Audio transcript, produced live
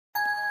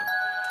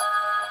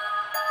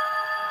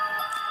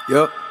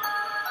Yep.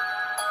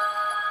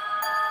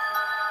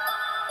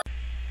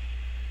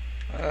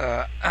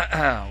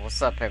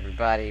 What's up,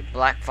 everybody?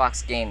 Black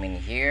Fox Gaming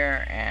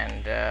here,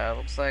 and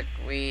looks like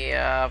we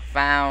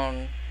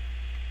found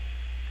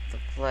the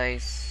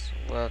place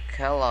where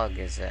Kellogg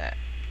is at.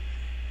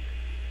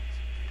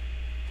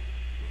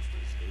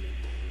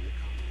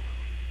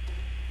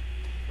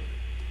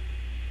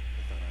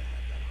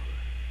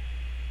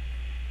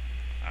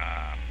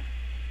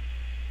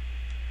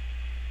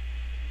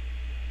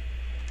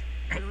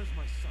 Where is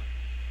my son?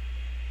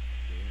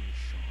 Where is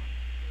Sean?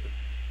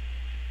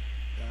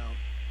 Pal,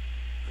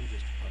 I'm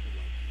just a puppet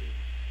like you.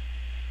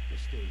 The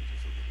stage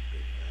is a little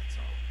bigger, that's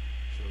all.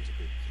 Sean's a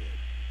big kid. A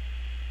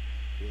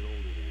bit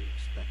older than you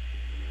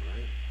expected, am I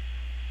right?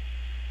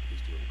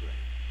 He's doing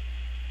great.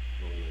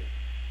 Only,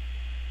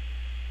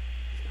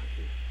 he's not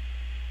here.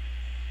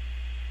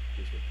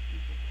 He's with the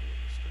people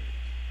pulling the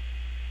strings.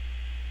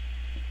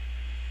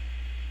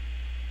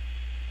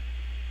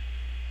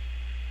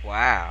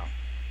 Wow.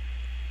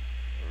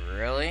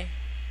 Really?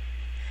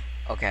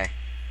 Okay.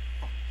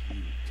 Fuck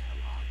you,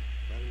 Kellogg.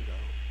 Let him go.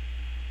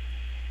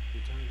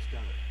 Your time's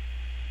done.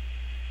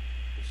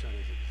 Your son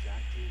is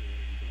exactly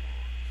where he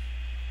belongs.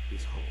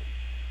 He's home.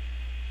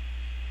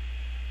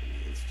 In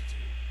the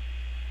Institute.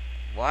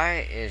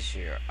 Why is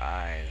your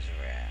eyes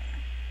red?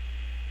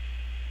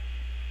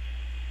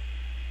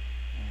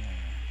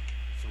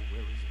 So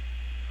where is it?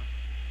 Huh?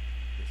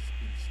 This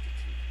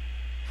Institute.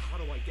 How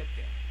do I get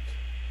there?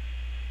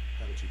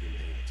 Haven't you been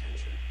paying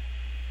attention?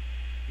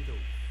 You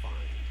don't find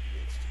the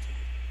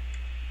Institute.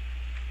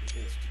 The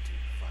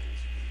Institute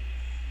finds you.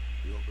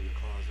 You open the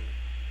closet,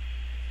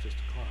 it's just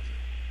a closet.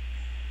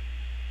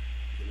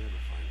 You can never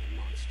find the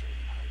monster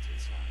that hides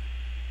inside.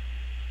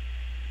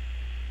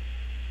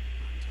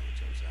 Not until it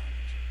jumps out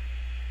at you.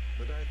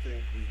 But I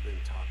think we've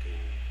been talking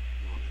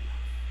long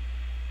enough.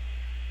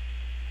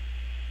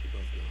 We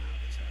both know how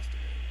this has to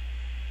end.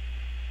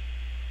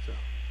 So,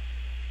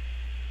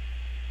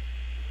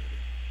 you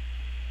ready?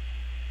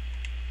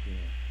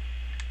 Yeah.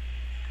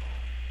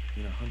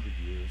 In 100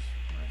 years,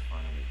 when I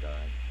finally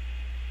die, I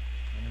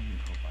only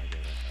hope I go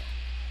to hell,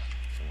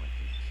 so I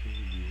can kill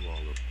you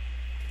all of.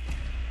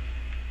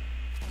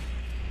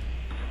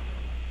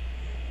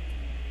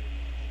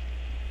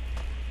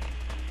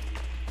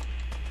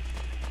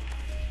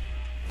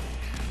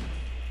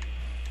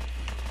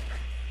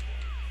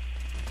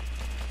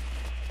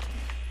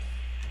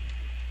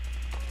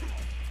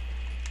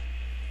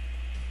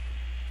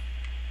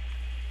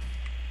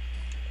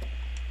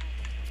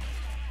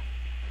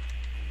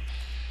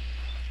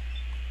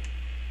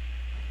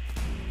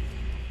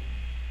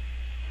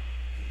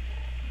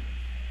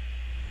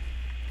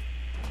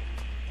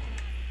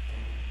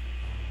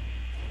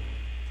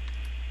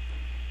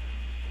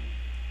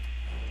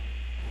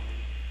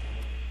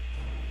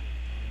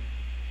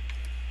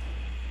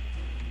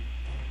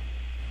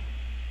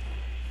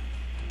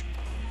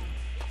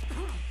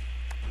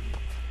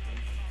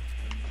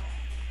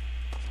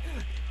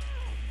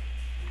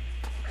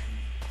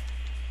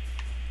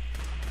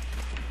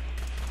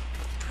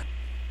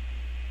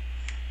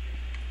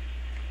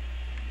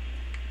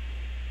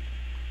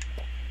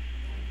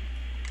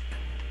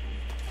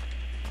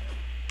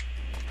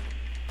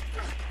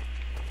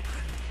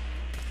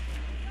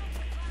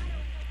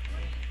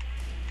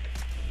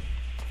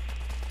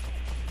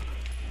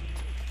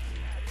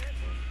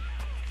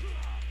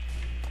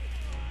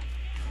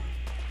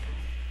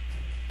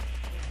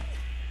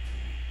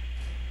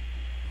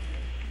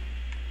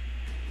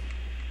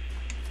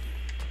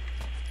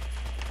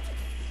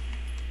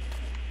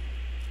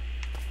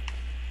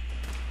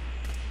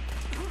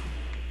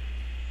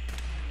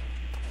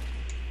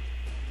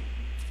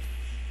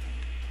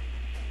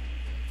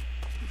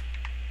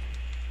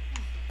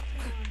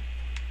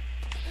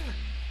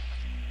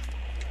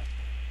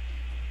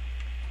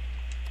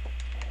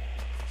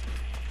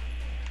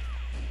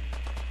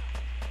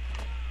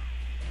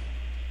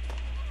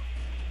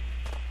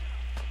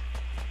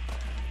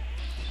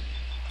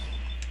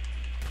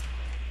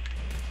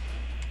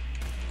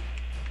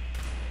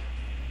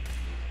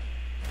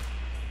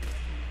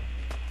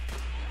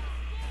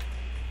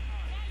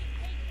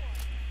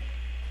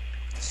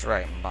 That's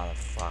right,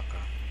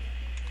 motherfucker.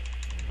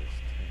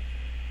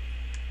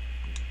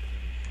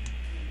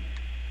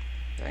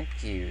 Thank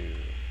you.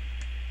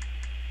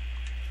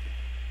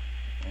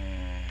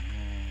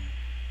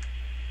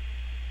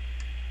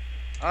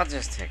 I'll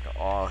just take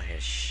all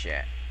his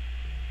shit.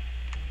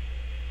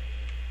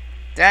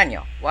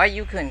 Daniel, why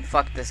you couldn't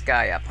fuck this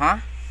guy up,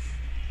 huh?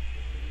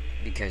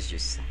 Because you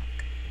suck.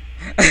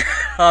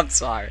 I'm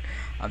sorry.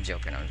 I'm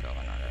joking. I'm sorry.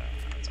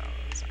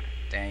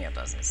 Daniel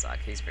doesn't suck.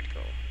 He's pretty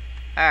cool.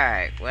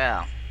 Alright,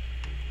 well.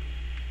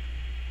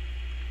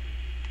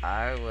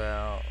 I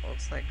will.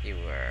 Looks like you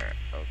were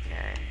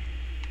okay.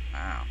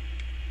 Wow.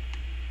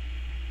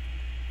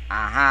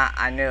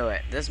 I knew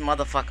it. This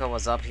motherfucker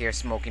was up here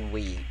smoking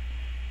weed.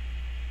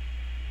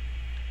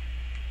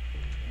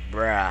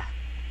 Bruh.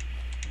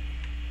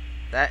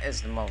 That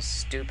is the most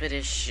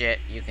stupidest shit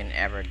you can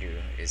ever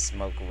do, is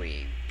smoke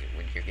weed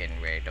when you're getting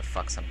ready to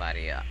fuck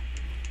somebody up.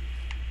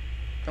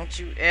 Don't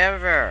you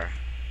ever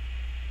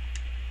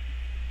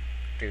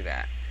do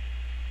that.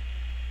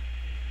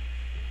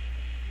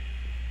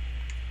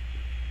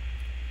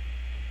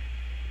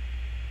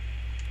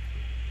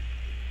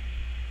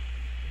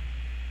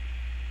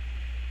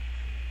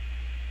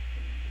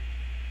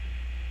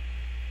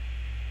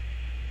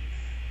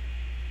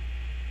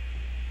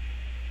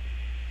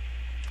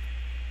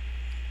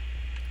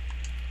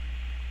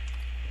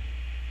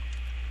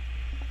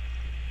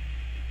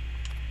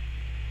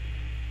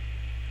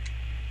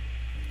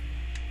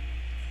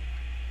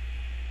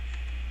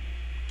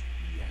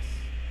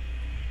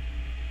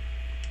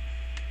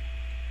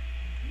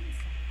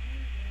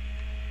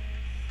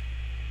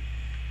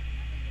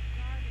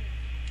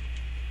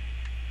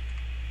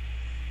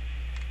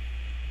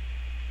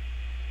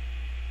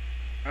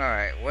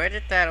 Alright, where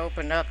did that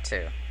open up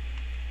to?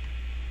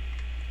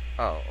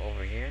 Oh,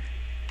 over here?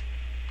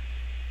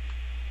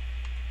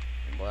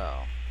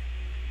 Well.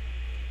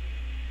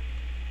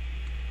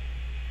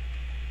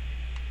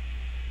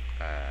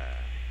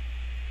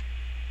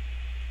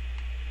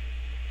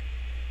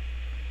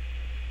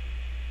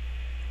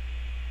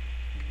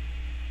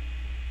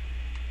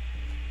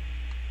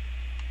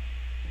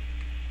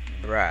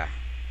 Bruh.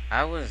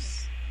 I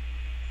was...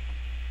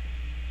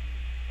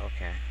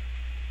 Okay.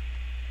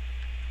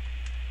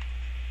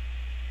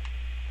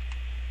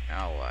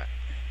 Now what?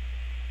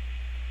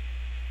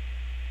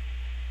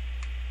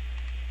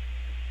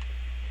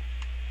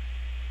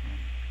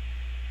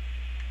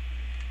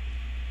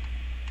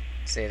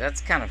 See, that's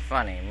kind of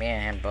funny. Me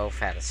and him both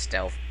had a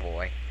stealth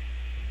boy.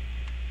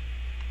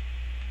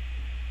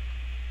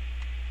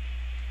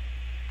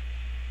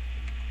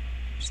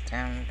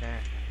 Stand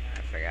back.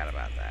 I forgot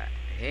about that.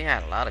 He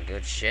had a lot of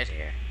good shit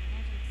here.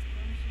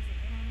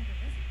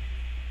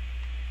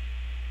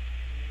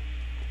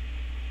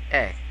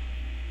 Hey.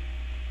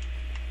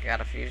 Got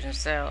a fusion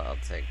cell? I'll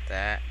take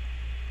that.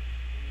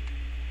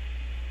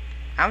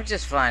 I'm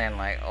just finding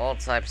like all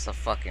types of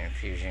fucking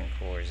fusion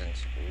cores and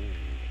ooh.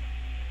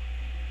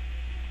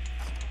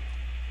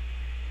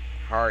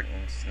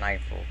 Hardened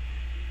sniper.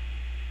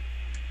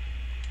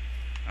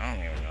 I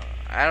don't even know.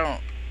 I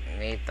don't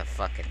need the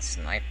fucking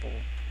sniper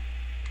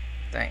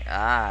thing.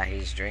 Ah,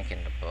 he's drinking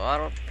the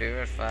bottled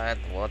purified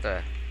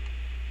water.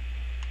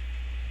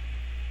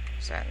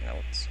 Is that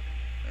notes?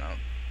 No.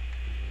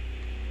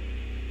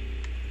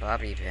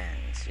 Bobby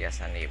pins.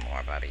 Yes, I need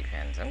more bobby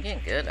pins. I'm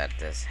getting good at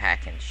this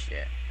hacking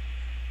shit.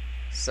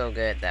 So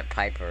good that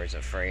Piper is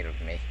afraid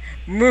of me.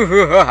 What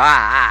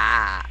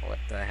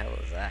the hell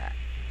is that?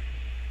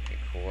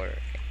 A quarter.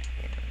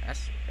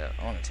 That's.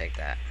 I want to take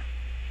that.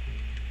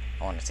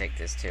 I want to take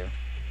this too.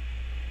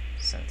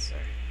 Sensor.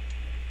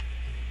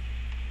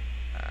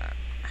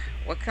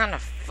 What kind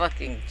of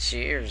fucking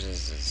cheers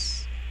is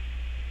this?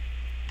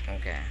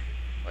 Okay.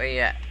 Where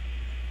you at?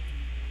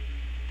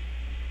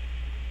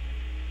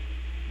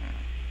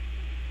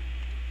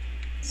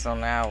 So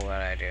now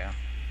what I do?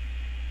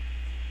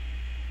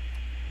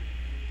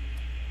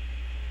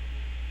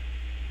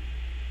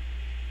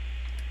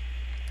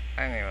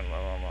 I didn't even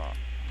level them up.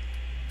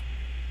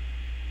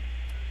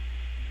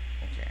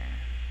 Okay.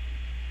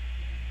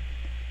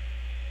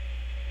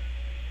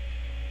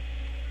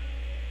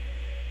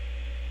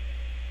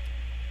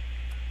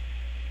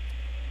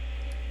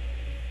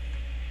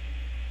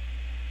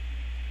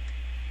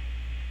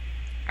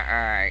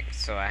 Alright,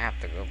 so I have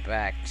to go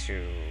back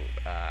to,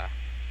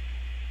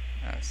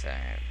 I'm saying,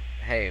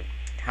 hey,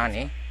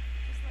 honey.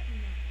 Just let me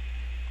know.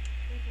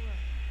 Take a look.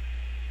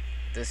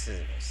 This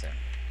is, so,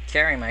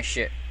 carry my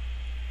shit.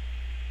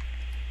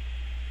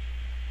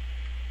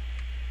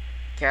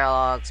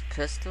 Kellogg's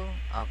pistol,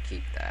 I'll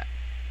keep that.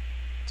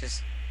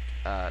 Just,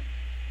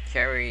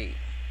 carry,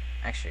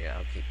 actually,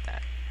 I'll keep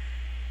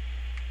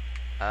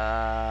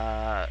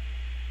that.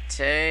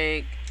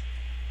 Take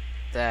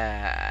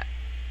that.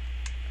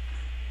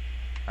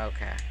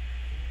 Okay.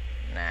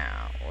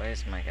 Now,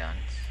 where's my guns?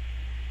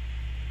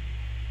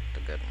 The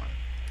good one.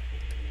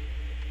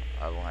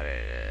 I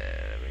wanted,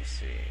 let me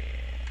see.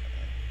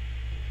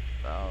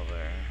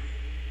 Revolver.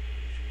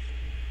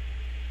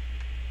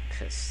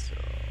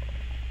 Pistol.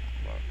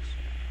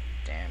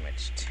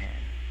 Damage 10.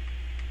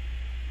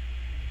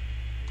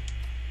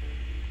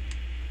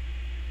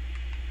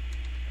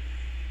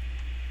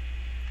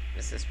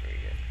 This is pretty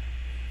good.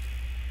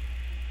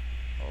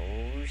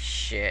 Oh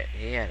shit,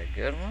 he had a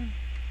good one?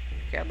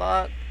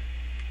 Kellogg?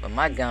 But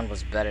my gun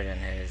was better than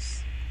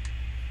his.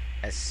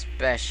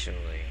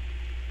 Especially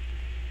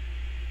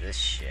this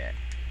shit.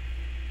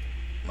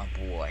 My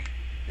boy.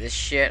 This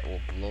shit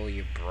will blow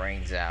your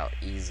brains out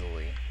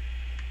easily.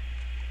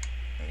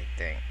 Let me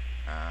think.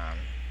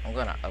 I'm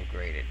gonna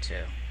upgrade it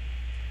too.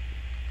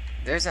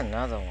 There's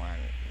another one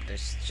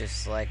that's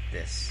just like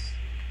this.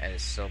 That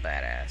is so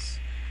badass.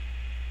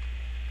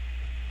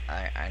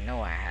 I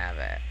know I have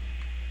it.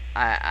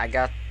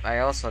 I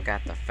also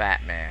got the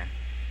Fat Man.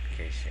 In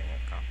case you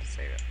want to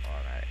compensate it. All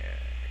that.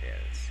 Yeah,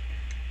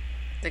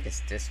 I think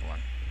it's this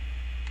one.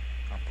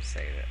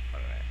 Compensate it. All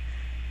that.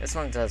 This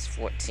one does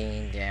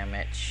 14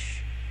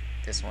 damage.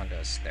 This one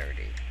does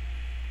 30.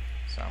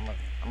 So I'm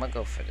gonna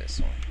go for this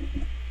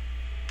one.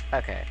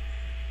 Okay.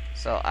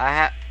 So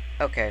I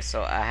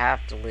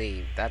have to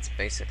leave. That's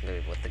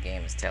basically what the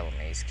game is telling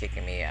me. He's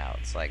kicking me out.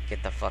 It's like,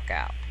 get the fuck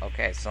out.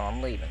 Okay, so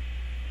I'm leaving.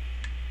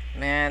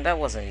 Man, that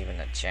wasn't even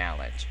a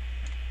challenge.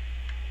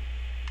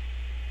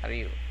 How do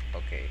you...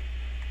 Okay.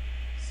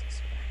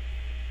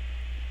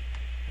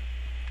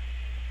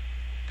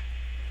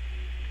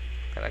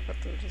 Could I go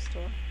through this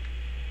door?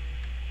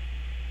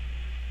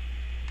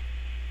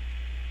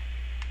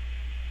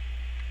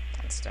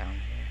 That's down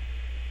here.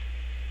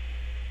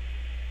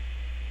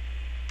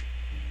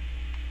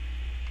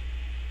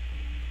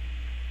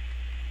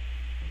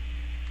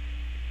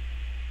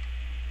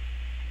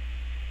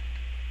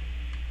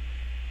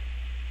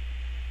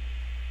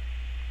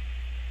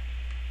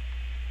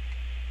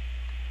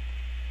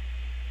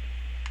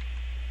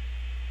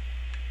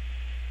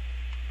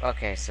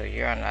 Okay, so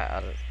you're on that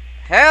other...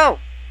 Help!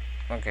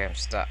 Okay, I'm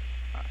stuck.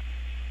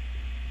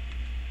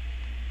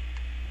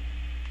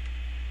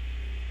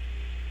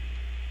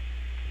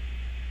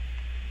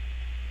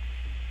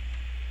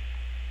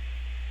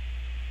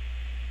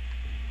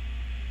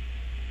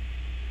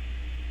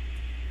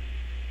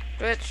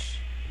 Bitch,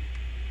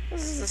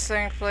 this is the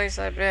same place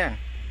I've been.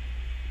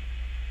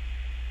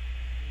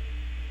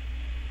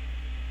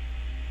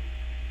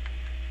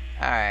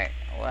 Alright,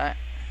 what?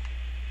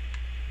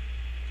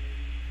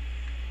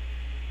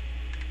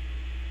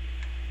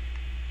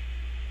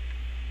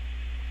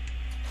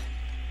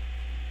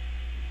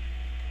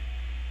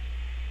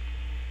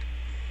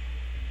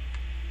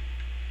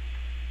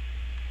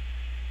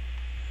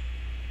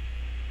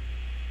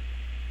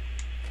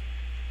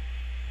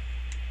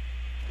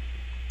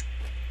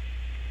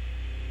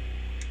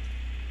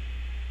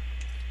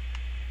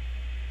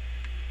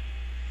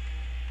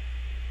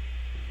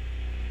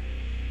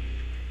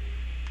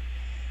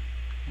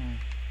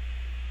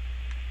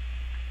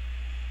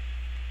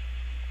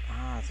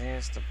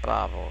 There's the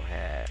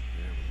bobblehead.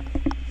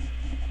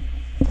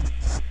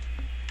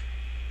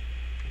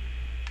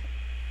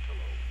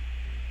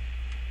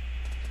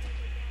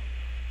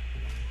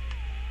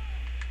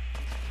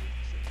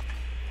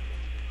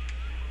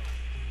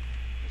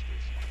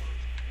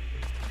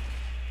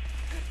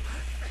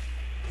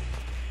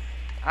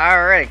 I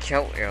already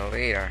killed your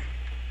leader.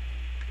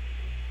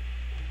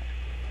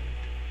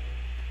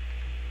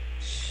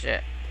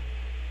 Shit.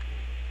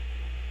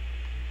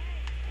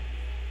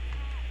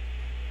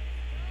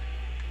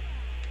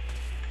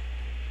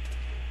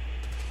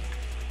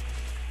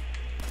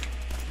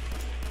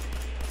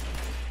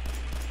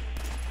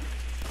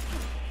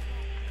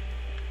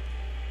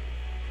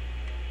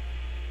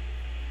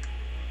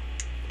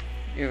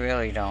 You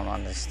really don't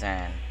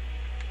understand.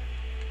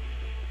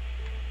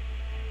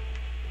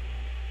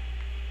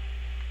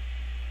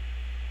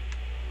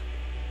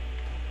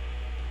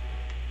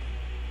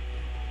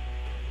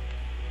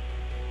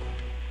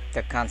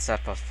 The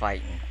concept of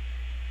fighting.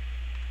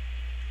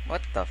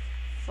 What the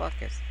fuck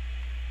is...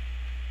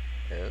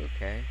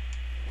 Okay.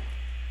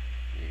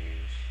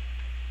 Use.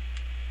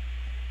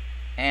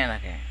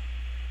 Anakin.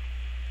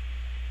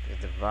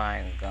 The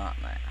Divine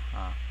Gauntlet,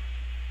 huh?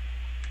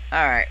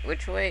 Alright,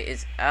 which way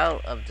is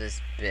out of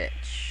this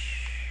bitch?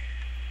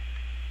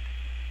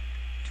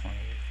 20.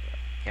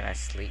 Can I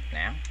sleep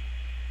now?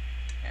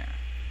 Yeah.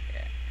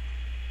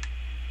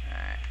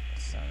 Alright,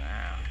 so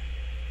now...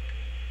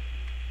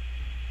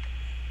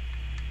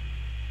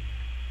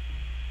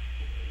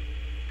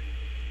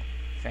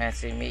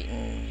 Fancy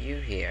meeting you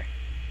here.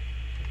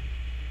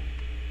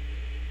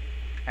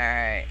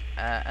 Alright,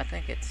 I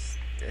think it's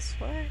this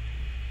way?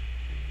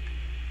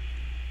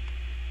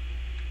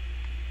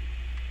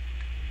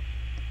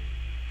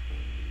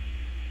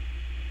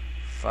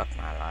 Fuck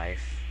my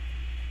life.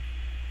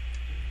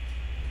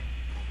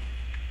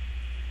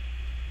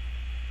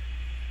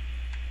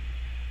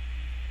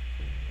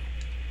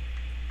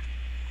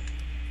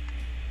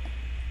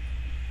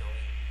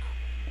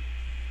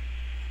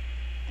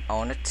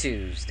 On a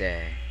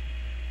Tuesday.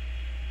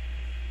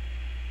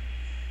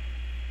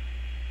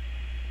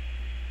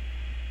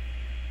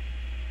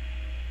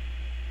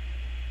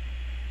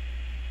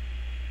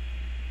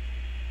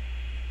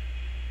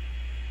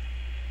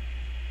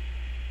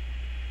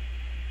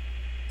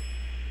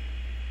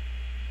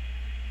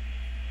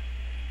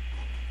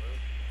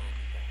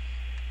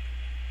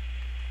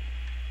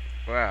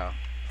 Wow,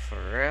 for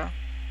real?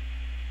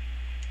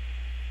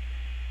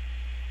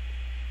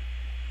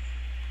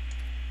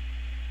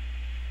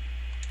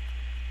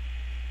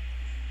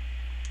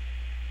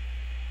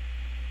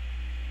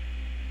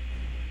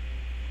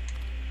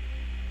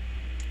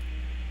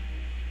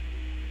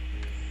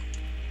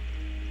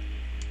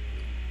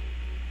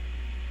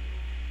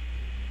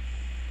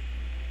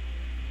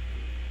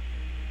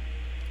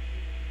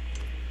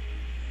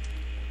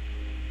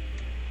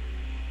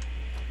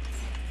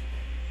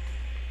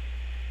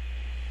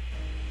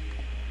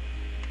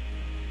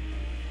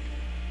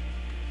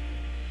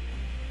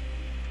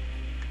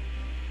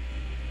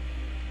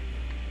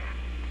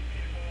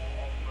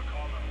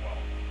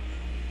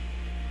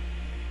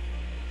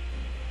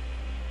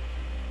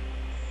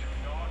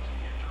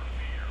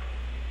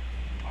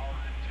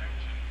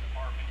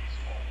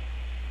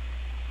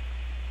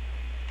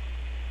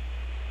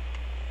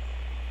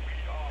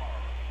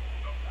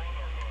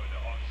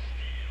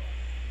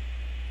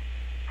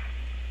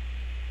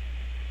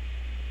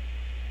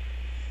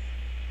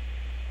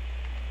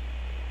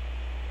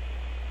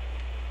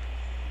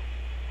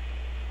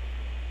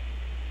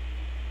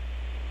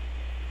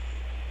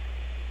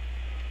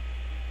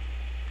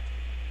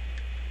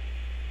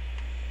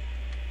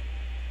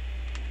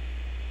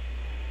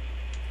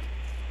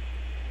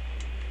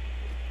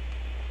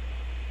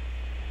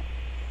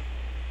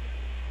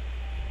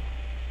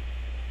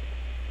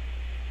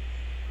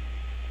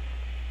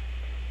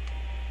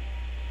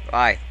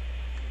 Bye.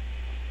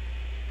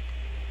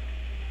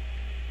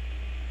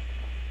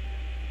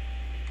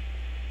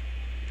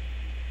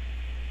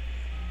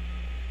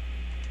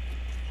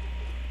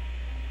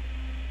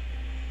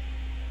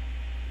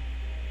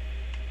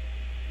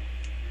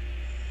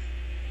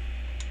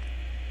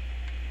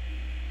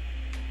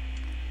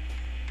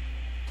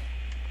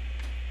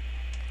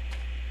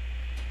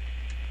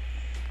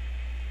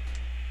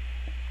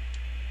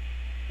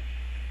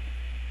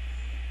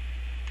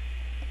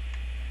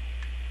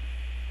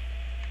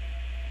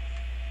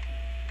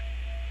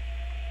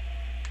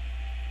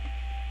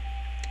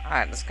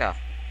 Alright, let's go.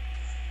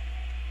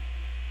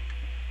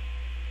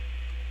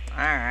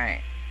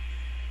 Alright.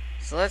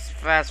 So let's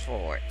fast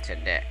forward to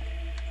Nick.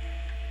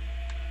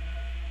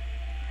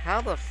 How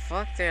the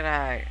fuck did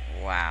I...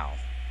 Wow.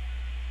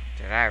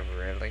 Did I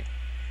really?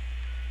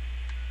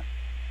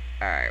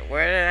 Alright,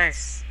 where did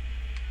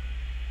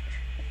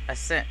I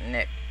sent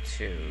Nick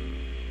to...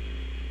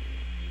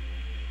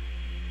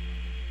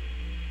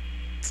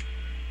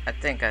 I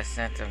think I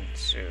sent him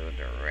to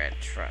the red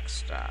truck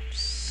stop,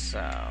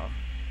 so...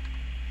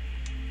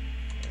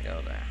 Go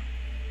there.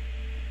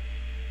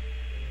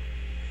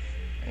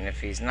 And if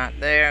he's not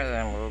there,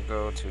 then we'll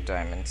go to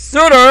Diamond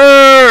City!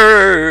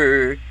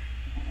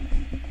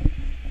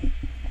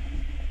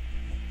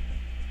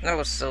 That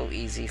was so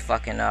easy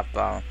fucking up,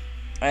 and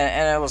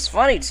it was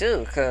funny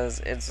too, cause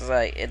it's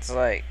like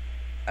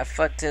I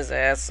fucked his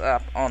ass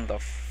up on the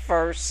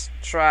first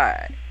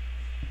try.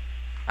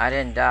 I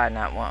didn't die,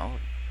 not one.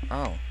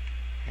 Oh,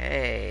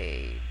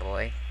 hey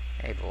boy,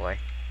 hey boy.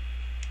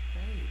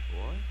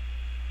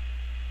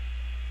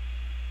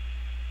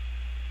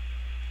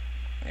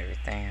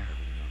 Everything okay,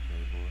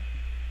 boy?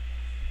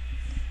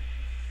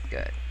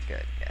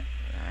 good.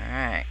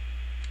 Alright.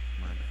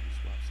 Mind if we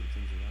swap some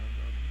things around,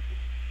 dog?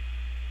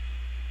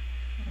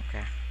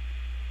 Okay.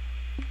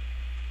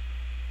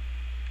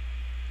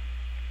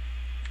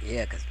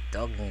 Yeah, cause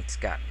dog meat's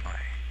got my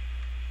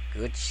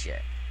good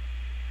shit.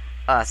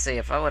 See,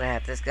 if I would have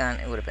had this gun,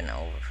 it would have been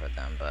over for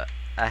them, but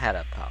I had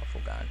a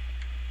powerful gun.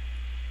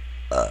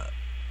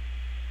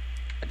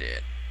 I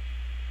did.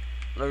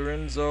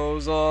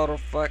 Lorenzo's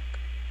autofuck.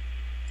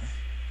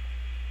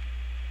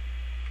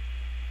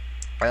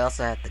 I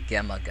also had the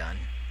Gemma gun,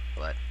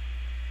 but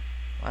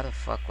why the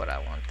fuck would I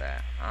want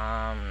that?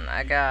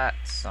 I got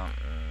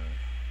something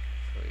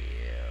for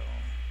you.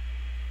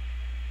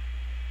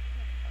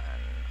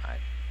 And I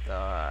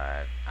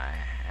thought I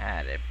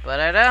had it, but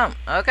I don't.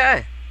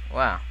 Okay.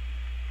 Wow.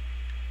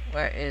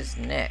 Where is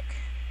Nick?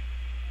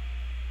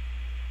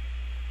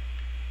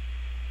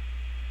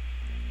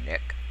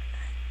 Nick.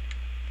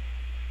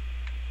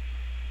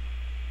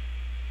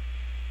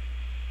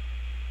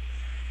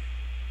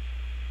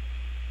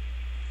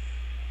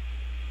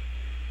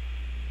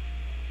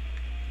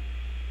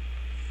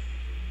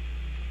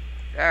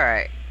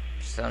 Alright,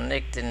 so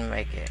Nick didn't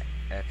make it.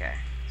 Okay,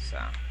 so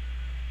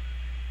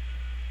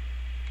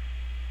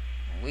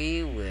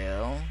we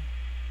will...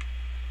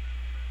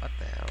 What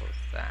the hell is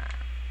that?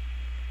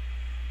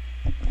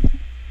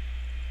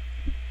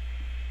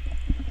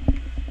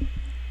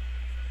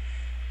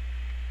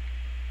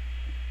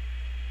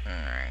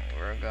 Alright,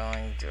 we're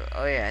going to...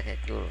 Oh yeah, I could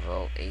do a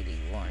vote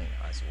 81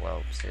 as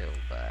well too,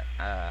 but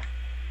I'm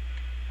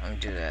gonna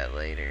do that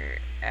later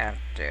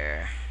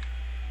after...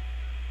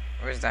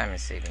 Where's Diamond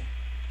City?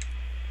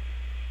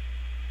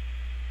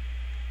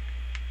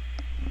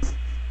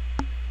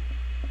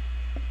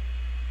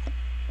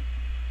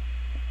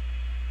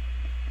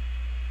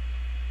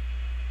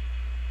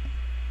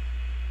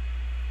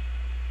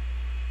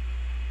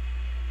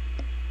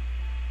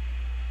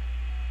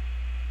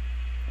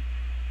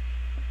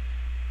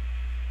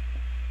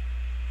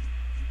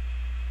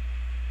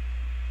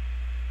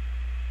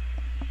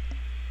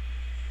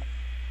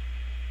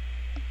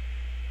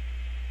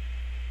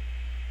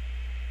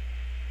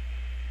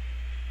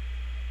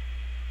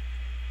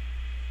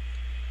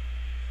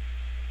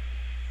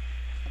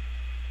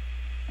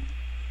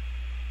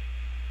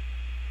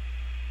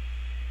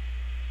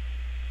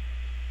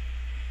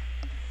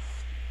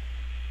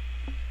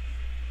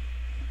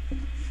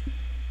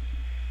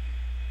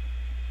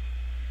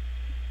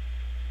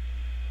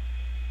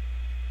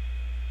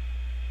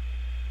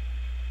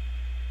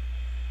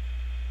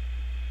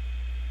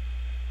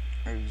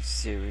 Are you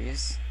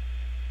serious?